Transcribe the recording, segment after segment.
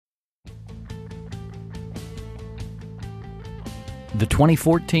The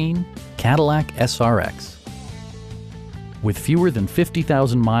 2014 Cadillac SRX. With fewer than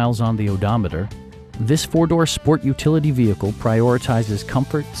 50,000 miles on the odometer, this four-door sport utility vehicle prioritizes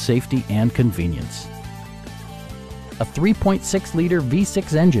comfort, safety, and convenience. A 3.6-liter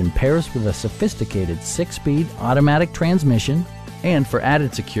V6 engine pairs with a sophisticated 6-speed automatic transmission, and for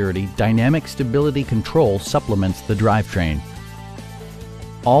added security, dynamic stability control supplements the drivetrain.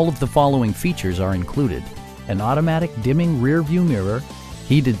 All of the following features are included: an automatic dimming rear-view mirror,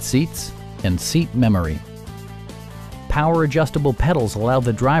 heated seats, and seat memory. Power adjustable pedals allow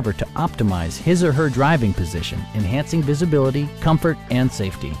the driver to optimize his or her driving position, enhancing visibility, comfort, and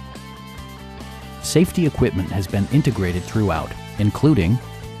safety. Safety equipment has been integrated throughout, including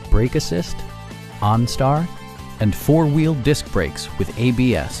brake assist, OnStar, and four-wheel disc brakes with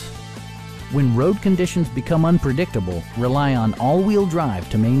ABS. When road conditions become unpredictable, rely on all-wheel drive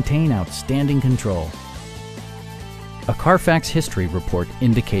to maintain outstanding control. A Carfax history report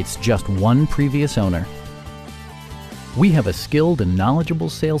indicates just one previous owner. We have a skilled and knowledgeable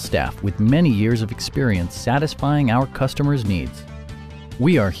sales staff with many years of experience satisfying our customers' needs.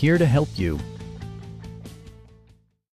 We are here to help you.